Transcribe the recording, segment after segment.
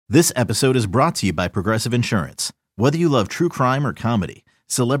This episode is brought to you by Progressive Insurance. Whether you love true crime or comedy,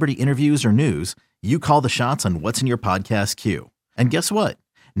 celebrity interviews or news, you call the shots on what's in your podcast queue. And guess what?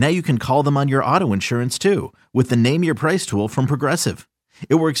 Now you can call them on your auto insurance too with the Name Your Price tool from Progressive.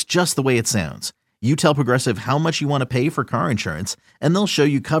 It works just the way it sounds. You tell Progressive how much you want to pay for car insurance, and they'll show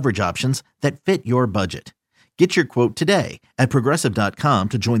you coverage options that fit your budget. Get your quote today at Progressive.com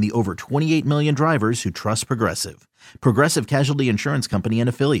to join the over 28 million drivers who trust Progressive. Progressive Casualty Insurance Company and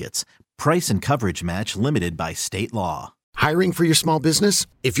Affiliates. Price and coverage match limited by state law. Hiring for your small business?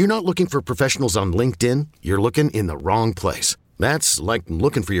 If you're not looking for professionals on LinkedIn, you're looking in the wrong place. That's like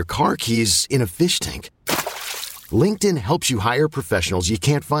looking for your car keys in a fish tank. LinkedIn helps you hire professionals you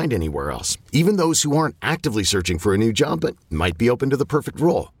can't find anywhere else, even those who aren't actively searching for a new job but might be open to the perfect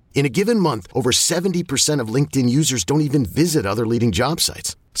role. In a given month, over 70% of LinkedIn users don't even visit other leading job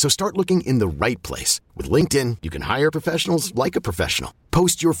sites. So start looking in the right place. With LinkedIn, you can hire professionals like a professional.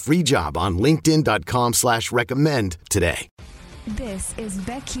 Post your free job on linkedin.com/recommend today. This is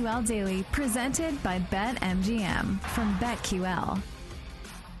BetQL Daily, presented by BetMGM from BetQL.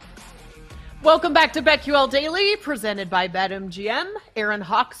 Welcome back to BetQL Daily, presented by BetMGM. Aaron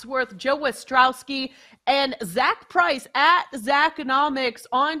Hawksworth, Joe Ostrowski, and Zach Price at Zachonomics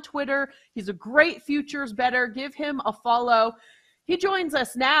on Twitter. He's a great futures bettor. Give him a follow. He joins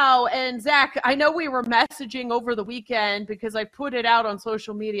us now. And Zach, I know we were messaging over the weekend because I put it out on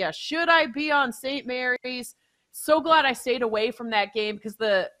social media. Should I be on St. Mary's? So glad I stayed away from that game because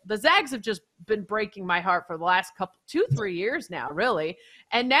the Zags have just been breaking my heart for the last 2-3 years now, really.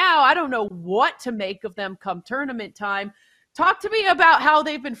 And now I don't know what to make of them come tournament time. Talk to me about how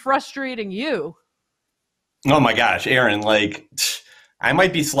they've been frustrating you. Oh my gosh, Aaron, I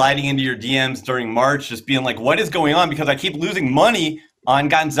might be sliding into your DMs during March just being like, what is going on? Because I keep losing money on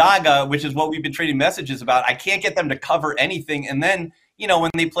Gonzaga, which is what we've been trading messages about. I can't get them to cover anything. And then,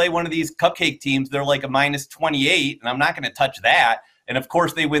 when they play one of these cupcake teams, they're like a minus 28, and I'm not going to touch that. And of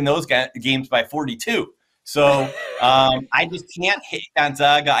course, they win those games by 42. So I just can't hit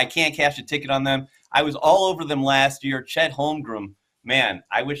Gonzaga. I can't cash a ticket on them. I was all over them last year. Chet Holmgren. Man,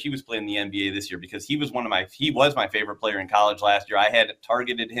 I wish he was playing the NBA this year because he was my favorite player in college last year. I had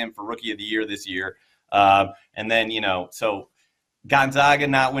targeted him for Rookie of the Year this year. And then, so Gonzaga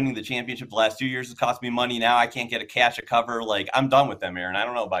not winning the championship the last 2 years has cost me money. Now I can't get a cash a cover. I'm done with them, Aaron. I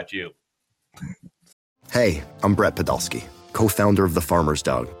don't know about you. Hey, I'm Brett Podolsky, co-founder of The Farmer's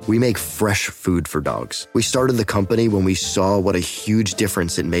Dog. We make fresh food for dogs. We started the company when we saw what a huge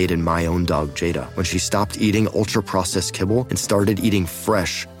difference it made in my own dog, Jada, when she stopped eating ultra-processed kibble and started eating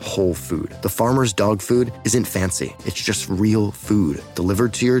fresh, whole food. The Farmer's Dog food isn't fancy. It's just real food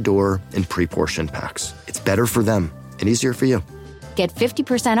delivered to your door in pre-portioned packs. It's better for them and easier for you. Get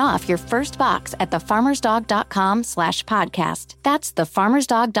 50% off your first box at thefarmersdog.com/podcast. That's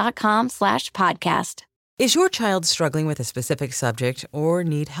thefarmersdog.com/podcast. Is your child struggling with a specific subject or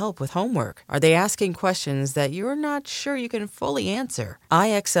need help with homework? Are they asking questions that you're not sure you can fully answer?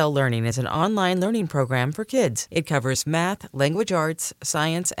 IXL Learning is an online learning program for kids. It covers math, language arts,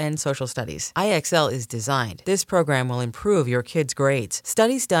 science, and social studies. IXL is designed. This program will improve your kids' grades.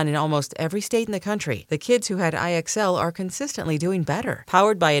 Studies done in almost every state in the country. The kids who had IXL are consistently doing better.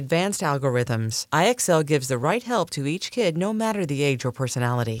 Powered by advanced algorithms, IXL gives the right help to each kid no matter the age or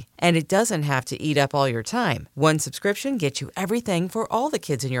personality. And it doesn't have to eat up all your time. One subscription gets you everything for all the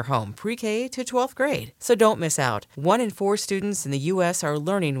kids in your home, pre-K to 12th grade. So don't miss out. 1 in 4 students in the U.S. are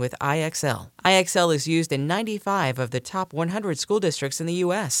learning with IXL. IXL is used in 95 of the top 100 school districts in the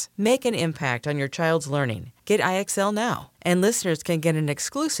U.S. Make an impact on your child's learning. Get IXL now. And listeners can get an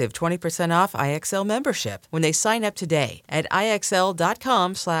exclusive 20% off IXL membership when they sign up today at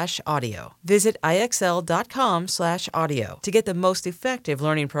IXL.com/audio. Visit IXL.com/audio to get the most effective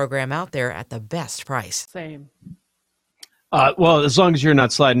learning program out there at the best price. Same. Well, as long as you're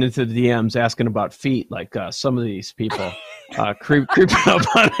not sliding into the DMs asking about feet like some of these people creeping up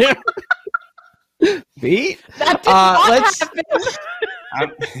on him. Feet? That did not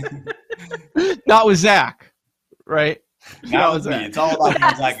happen. Not with Zach, right? That was me. It's all about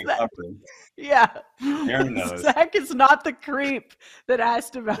Gonzaga covering. Yeah. Aaron knows. Zach is not the creep that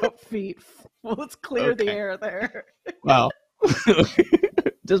asked about feet. Well, let's clear the air there. Well,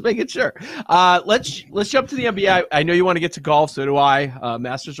 just making sure. Let's jump to the NBA. I know you want to get to golf, so do I.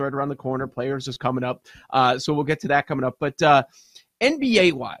 Masters right around the corner. Players is coming up. So we'll get to that coming up. But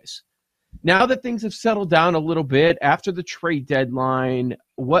NBA-wise, now that things have settled down a little bit after the trade deadline,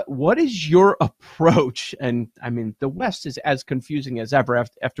 what is your approach? And I mean, the West is as confusing as ever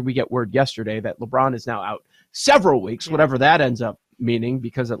after we get word yesterday that LeBron is now out several weeks, whatever that ends up meaning,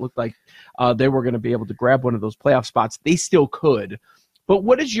 because it looked like they were going to be able to grab one of those playoff spots. They still could. But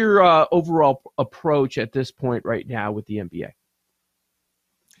what is your overall approach at this point right now with the NBA?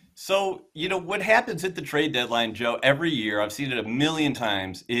 So, what happens at the trade deadline, Joe, every year, I've seen it a million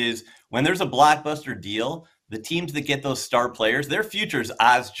times, is when there's a blockbuster deal, the teams that get those star players, their futures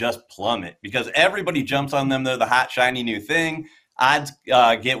odds just plummet because everybody jumps on them. They're the hot, shiny new thing. Odds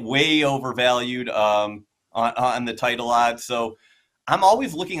get way overvalued on the title odds. So I'm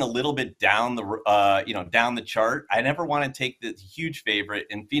always looking a little bit down the chart. I never want to take the huge favorite,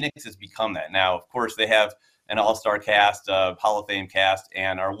 and Phoenix has become that. Now, of course, they have an all-star cast, Hall of Fame cast,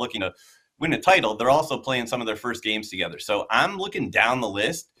 and are looking to win a title. They're also playing some of their first games together. So I'm looking down the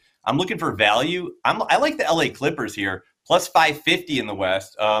list. I'm looking for value. I like the LA Clippers here, plus 550 in the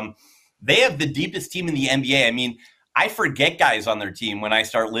West. They have the deepest team in the NBA. I mean, I forget guys on their team when I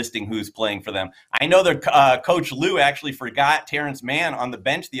start listing who's playing for them. I know their coach Lou actually forgot Terrence Mann on the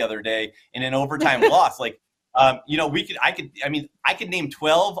bench the other day in an overtime loss. I could name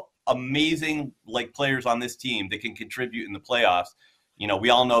 12 amazing players on this team that can contribute in the playoffs. We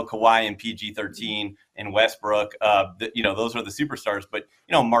all know Kawhi and PG-13 and Westbrook. Those are the superstars. But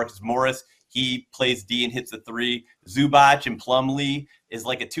Marcus Morris, he plays D and hits the three. Zubac and Plumlee is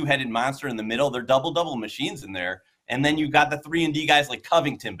like a two-headed monster in the middle. They're double machines in there. And then you got the 3-and-D guys like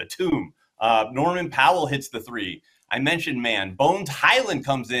Covington, Batum, Norman Powell hits the three. I mentioned Bones Highland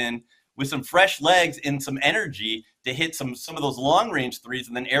comes in with some fresh legs and some energy to hit some of those long-range threes.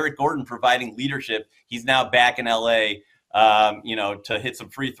 And then Eric Gordon providing leadership. He's now back in L.A., to hit some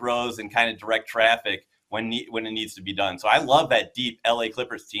free throws and kind of direct traffic when it needs to be done. So I love that deep LA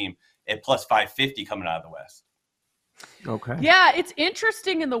Clippers team at plus 550 coming out of the West. Okay. Yeah, it's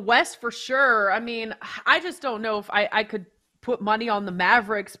interesting in the West for sure. I mean, I just don't know if I could put money on the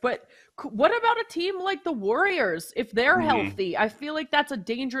Mavericks, but what about a team like the Warriors? If they're healthy, I feel like that's a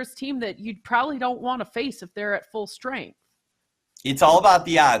dangerous team that you probably don't want to face if they're at full strength. It's all about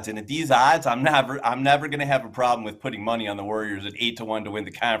the odds, and at these odds, I'm never going to have a problem with putting money on the Warriors at 8-1 to win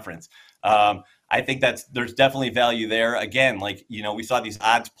the conference. I think there's definitely value there. Again, we saw these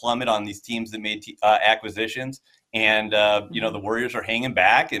odds plummet on these teams that made acquisitions, and the Warriors are hanging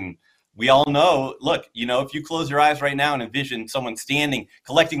back. And we all know, look, if you close your eyes right now and envision someone standing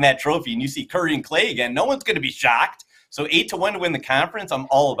collecting that trophy, and you see Curry and Clay again, no one's going to be shocked. So 8-1 to win the conference, I'm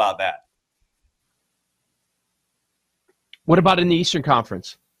all about that. What about in the Eastern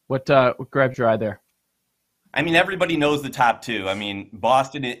Conference? What grabs your eye there? I mean, everybody knows the top two. I mean,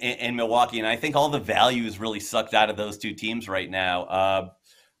 Boston and Milwaukee, and I think all the value is really sucked out of those two teams right now.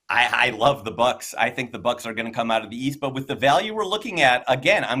 I love the Bucks. I think the Bucks are going to come out of the East, but with the value we're looking at,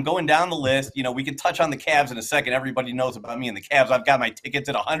 again, I'm going down the list. We can touch on the Cavs in a second. Everybody knows about me and the Cavs. I've got my tickets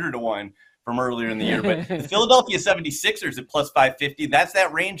at 100-1 from earlier in the year, but the Philadelphia 76ers at plus 550, that's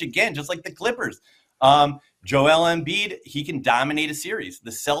that range again, just like the Clippers. Joel Embiid, he can dominate a series. The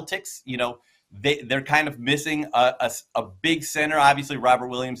Celtics, they're kind of missing a big center. Obviously, Robert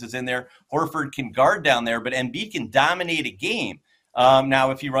Williams is in there. Horford can guard down there, but Embiid can dominate a game. Now,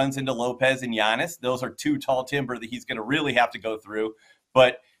 if he runs into Lopez and Giannis, those are two tall timber that he's going to really have to go through.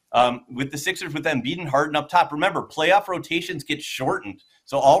 But with the Sixers, with Embiid and Harden up top, remember, playoff rotations get shortened.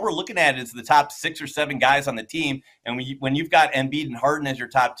 So all we're looking at is the top 6 or 7 guys on the team. And when you've got Embiid and Harden as your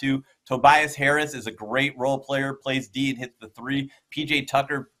top two, Tobias Harris is a great role player, plays D and hits the three. PJ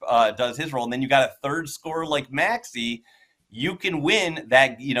Tucker does his role. And then you got a third scorer like Maxey. You can win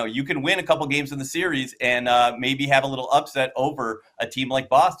that, you can win a couple games in the series and maybe have a little upset over a team like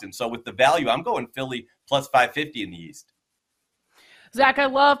Boston. So with the value, I'm going Philly plus 550 in the East. Zach, I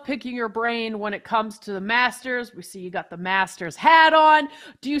love picking your brain when it comes to the Masters. We see you got the Masters hat on.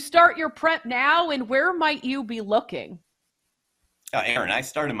 Do you start your prep now, and where might you be looking? Aaron, I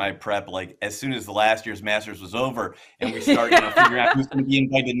started my prep as soon as the last year's Masters was over, and we start figuring out who's going to be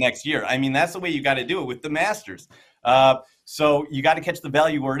invited next year. I mean, that's the way you got to do it with the Masters. So you got to catch the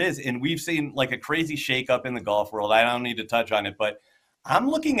value where it is, and we've seen a crazy shakeup in the golf world. I don't need to touch on it, but I'm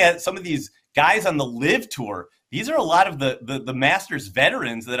looking at some of these guys on the LIV Tour. These are a lot of the Masters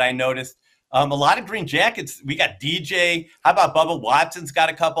veterans that I noticed. A lot of green jackets. We got DJ. How about Bubba Watson's got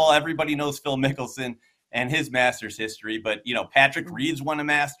a couple? Everybody knows Phil Mickelson and his Masters history. But, Patrick Reed's won a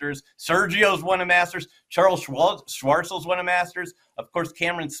Masters. Sergio's won a Masters. Charles Schwartzel's won a Masters. Of course,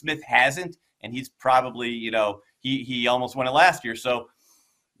 Cameron Smith hasn't, and he's probably, he almost won it last year. So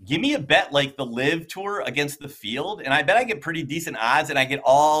give me a bet like the LIV Tour against the field, and I bet I get pretty decent odds, and I get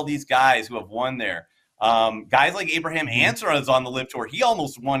all these guys who have won there. Guys like Abraham Answer is on the LIV Tour. He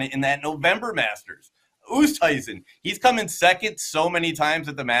almost won it in that November Masters. Oosthuizen, he's come in second so many times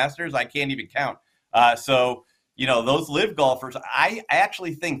at the Masters, I can't even count. So those live golfers, I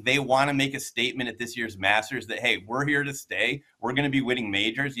actually think they want to make a statement at this year's Masters that, hey, we're here to stay. We're going to be winning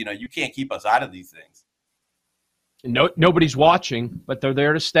majors. You can't keep us out of these things. Nobody's watching, but they're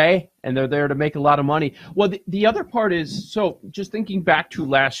there to stay, and they're there to make a lot of money. Well, the other part is, so just thinking back to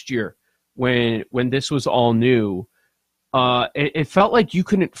last year when this was all new, it felt like you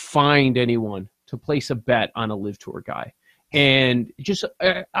couldn't find anyone to place a bet on a Live Tour guy. And just,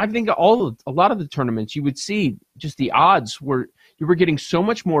 I think a lot of the tournaments, you would see just the odds were, you were getting so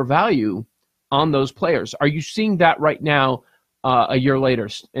much more value on those players. Are you seeing that right now, a year later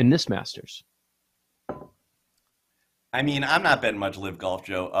in this Masters? I mean, I'm not betting much live golf,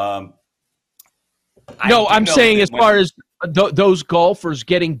 Joe. No, I'm saying as far as those golfers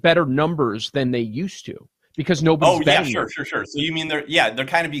getting better numbers than they used to because nobody's betting. Oh, yeah, sure. So you mean they're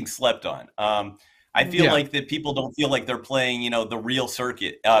kind of being slept on. I feel like that people don't feel like they're playing, the real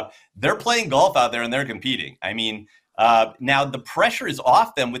circuit. They're playing golf out there and they're competing. I mean, now the pressure is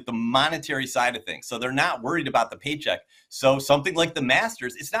off them with the monetary side of things. So they're not worried about the paycheck. So something like the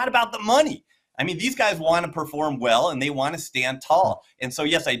Masters, it's not about the money. I mean, these guys want to perform well and they want to stand tall. And so,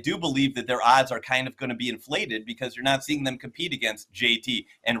 yes, I do believe that their odds are kind of going to be inflated because you're not seeing them compete against JT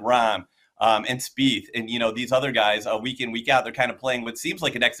and Rahm and Spieth and, these other guys week in, week out. They're kind of playing what seems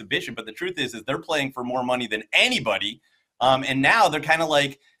like an exhibition. But the truth is they're playing for more money than anybody. And now they're kind of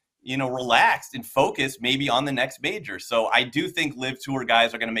like, relaxed and focused maybe on the next major. So I do think Live Tour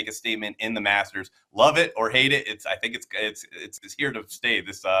guys are going to make a statement in the Masters. Love it or hate it. I think it's here to stay.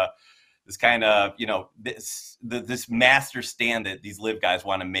 This kind of, this master stand that these live guys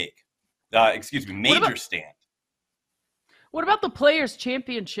want to make. Major stand. What about the Players'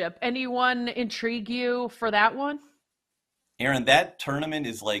 Championship? Anyone intrigue you for that one? Aaron, that tournament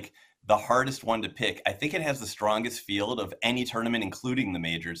is like the hardest one to pick. I think it has the strongest field of any tournament, including the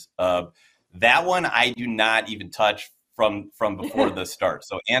majors. That one I do not even touch from before the start.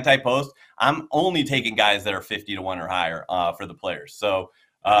 So anti-post, I'm only taking guys that are 50-1 or higher for the Players. So,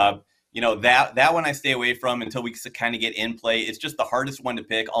 that one I stay away from until we kind of get in play. It's just the hardest one to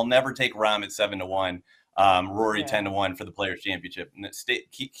pick. I'll never take Rahm at 7-1, Rory 10-1 for the Players Championship.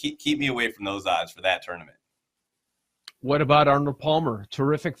 Keep me away from those odds for that tournament. What about Arnold Palmer?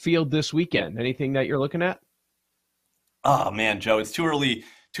 Terrific field this weekend. Anything that you're looking at? Oh man, Joe, it's too early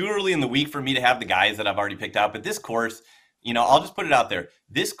in the week for me to have the guys that I've already picked out. But this course, I'll just put it out there.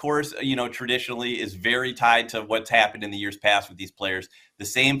 This course, traditionally is very tied to what's happened in the years past with these players. The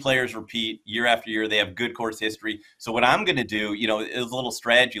same players repeat year after year. They have good course history. So what I'm going to do, is a little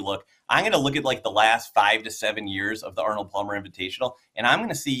strategy look. I'm going to look at like the last 5 to 7 years of the Arnold Palmer Invitational, and I'm going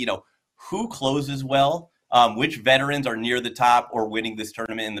to see, who closes well, which veterans are near the top or winning this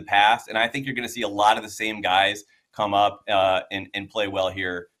tournament in the past. And I think you're going to see a lot of the same guys come up and play well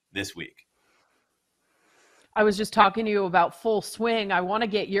here this week. I was just talking to you about Full Swing. I want to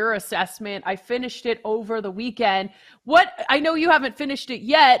get your assessment. I finished it over the weekend. I know you haven't finished it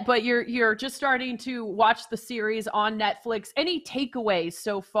yet, but you're just starting to watch the series on Netflix. Any takeaways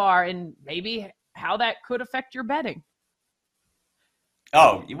so far and maybe how that could affect your betting?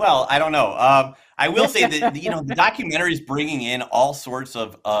 Oh, well, I don't know. I will say that, the documentary is bringing in all sorts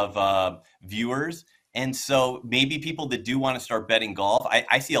of viewers. And so maybe people that do want to start betting golf,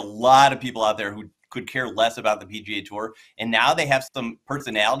 I see a lot of people out there who could care less about the PGA Tour. And now they have some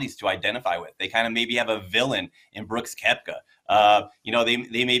personalities to identify with. They kind of maybe have a villain in Brooks Koepka.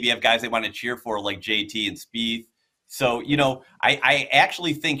 They maybe have guys they want to cheer for like JT and Spieth. So, I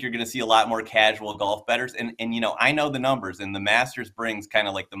actually think you're going to see a lot more casual golf bettors. And I know the numbers, and the Masters brings kind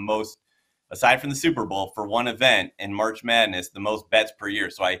of like the most, aside from the Super Bowl, for one event in March Madness, the most bets per year.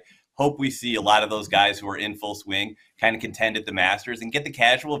 So I hope we see a lot of those guys who are in full swing kind of contend at the Masters and get the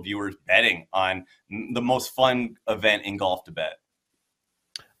casual viewers betting on the most fun event in golf to bet.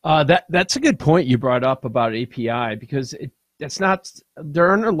 That's a good point you brought up about API, because there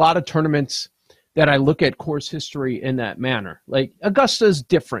aren't a lot of tournaments that I look at course history in that manner. Like Augusta is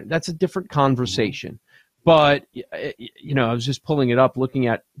different. That's a different conversation. But, I was just pulling it up, looking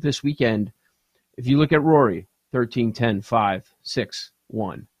at this weekend. If you look at Rory, 13, 10, 5, 6,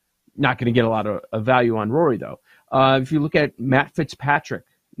 1. Not going to get a lot of value on Rory, though. If you look at Matt Fitzpatrick,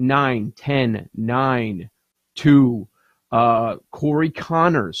 9, 10, 9, 2. Corey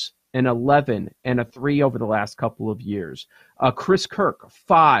Connors, an 11 and a 3 over the last couple of years. Chris Kirk,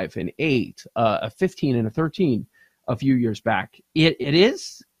 5 and 8, a 15 and a 13 a few years back. It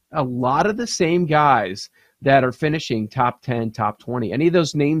is a lot of the same guys that are finishing top 10, top 20. Any of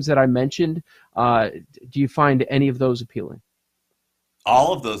those names that I mentioned, do you find any of those appealing?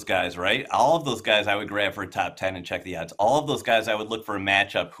 All of those guys, right? All of those guys I would grab for a top 10 and check the odds. All of those guys I would look for a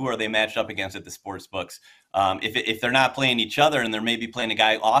matchup. Who are they matched up against at the sports books? If they're not playing each other and they're maybe playing a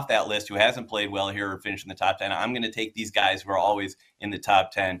guy off that list who hasn't played well here or finished in the top 10, I'm going to take these guys who are always in the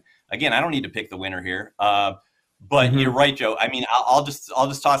top 10. Again, I don't need to pick the winner here. But you're right, Joe. I mean, I'll just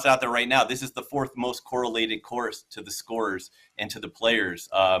toss it out there right now. This is the fourth most correlated course to the scorers and to the players.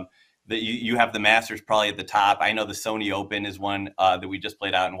 You have the Masters probably at the top. I know the Sony Open is one that we just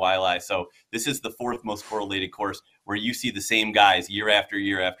played out in Waialae. So this is the fourth most correlated course where you see the same guys year after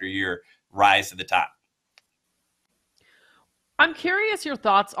year after year rise to the top. I'm curious your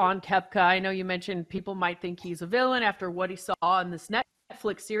thoughts on Koepka. I know you mentioned people might think he's a villain after what he saw in this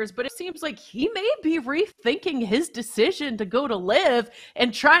Netflix series, but it seems like he may be rethinking his decision to go to LIV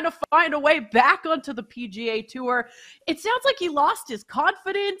and trying to find a way back onto the PGA Tour. It sounds like he lost his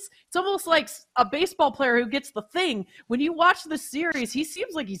confidence. It's almost like a baseball player who gets the thing. When you watch the series, he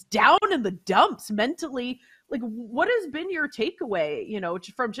seems like he's down in the dumps mentally. Like, what has been your takeaway,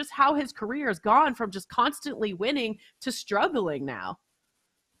 from just how his career has gone from just constantly winning to struggling now?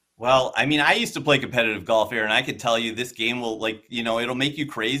 Well, I mean, I used to play competitive golf, Aaron. I could tell you this game will, it'll make you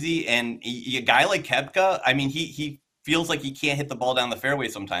crazy. And a guy like Koepka, I mean, he feels like he can't hit the ball down the fairway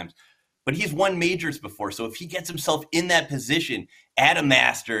sometimes. But he's won majors before. So if he gets himself in that position at a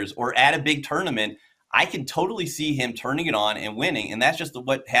Masters or at a big tournament, I can totally see him turning it on and winning. And that's just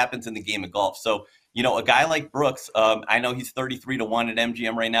what happens in the game of golf. So, a guy like Brooks, I know he's 33-1 at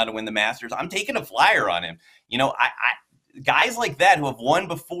MGM right now to win the Masters. I'm taking a flyer on him. Guys like that who have won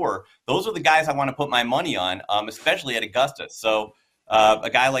before, those are the guys I want to put my money on, especially at Augusta. So a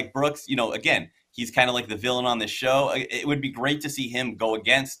guy like Brooks, again, he's kind of like the villain on this show. It would be great to see him go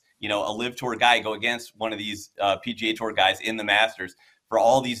against, a LIV Tour guy, go against one of these PGA Tour guys in the Masters for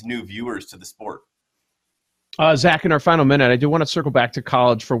all these new viewers to the sport. Zach, in our final minute, I do want to circle back to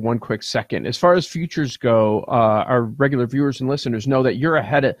college for one quick second. As far as futures go, our regular viewers and listeners know that you're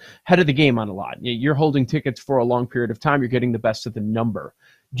ahead of the game on a lot. You're holding tickets for a long period of time. You're getting the best of the number.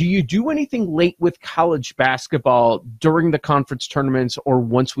 Do you do anything late with college basketball during the conference tournaments or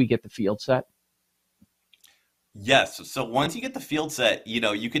once we get the field set? Yes. So once you get the field set,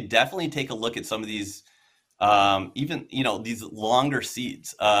 you could definitely take a look at some of these these longer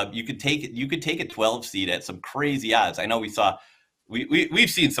seeds. You could take a 12 seed at some crazy odds. I know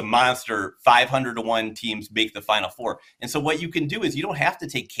we've seen some monster 500-1 teams make the Final Four. And so what you can do is you don't have to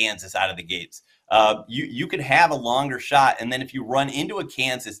take Kansas out of the gates. You could have a longer shot. And then if you run into a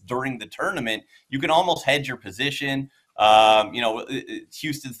Kansas during the tournament, you can almost hedge your position.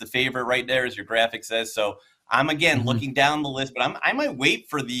 Houston's the favorite right there, as your graphic says. So I'm looking down the list, but I might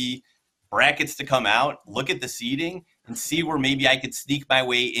wait for the brackets to come out, look at the seeding, and see where maybe I could sneak my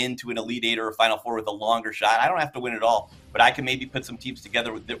way into an Elite Eight or a Final Four with a longer shot. I don't have to win it all, but I can maybe put some teams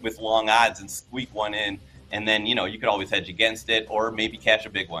together with long odds and squeak one in, and then, you could always hedge against it or maybe cash a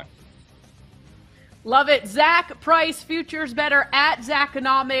big one. Love it. Zach Price, Futures Better at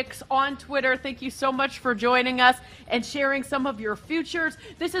Zachonomics on Twitter. Thank you so much for joining us and sharing some of your futures.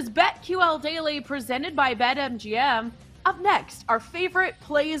 This is BetQL Daily presented by BetMGM. Up next, our favorite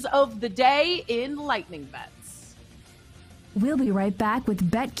plays of the day in Lightning Bets. We'll be right back with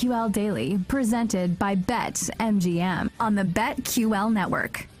BetQL Daily, presented by BetMGM on the BetQL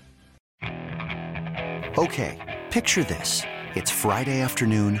Network. Okay, picture this. It's Friday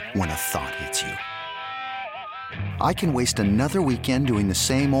afternoon when a thought hits you. I can waste another weekend doing the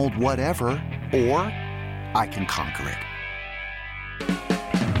same old whatever, or I can conquer it.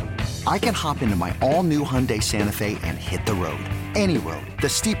 I can hop into my all-new Hyundai Santa Fe and hit the road. Any road. The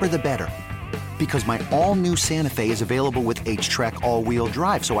steeper, the better. Because my all-new Santa Fe is available with H-Track all-wheel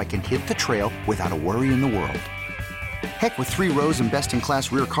drive, so I can hit the trail without a worry in the world. Heck, with 3 rows and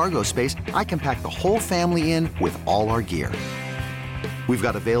best-in-class rear cargo space, I can pack the whole family in with all our gear. We've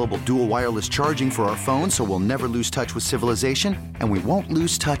got available dual wireless charging for our phones, so we'll never lose touch with civilization, and we won't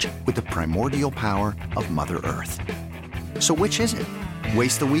lose touch with the primordial power of Mother Earth. So which is it?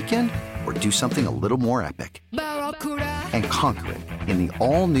 Waste the weekend or do something a little more epic and conquer it in the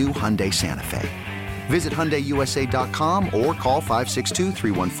all-new Hyundai Santa Fe. Visit HyundaiUSA.com or call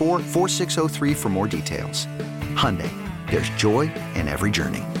 562-314-4603 for more details. Hyundai, there's joy in every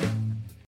journey.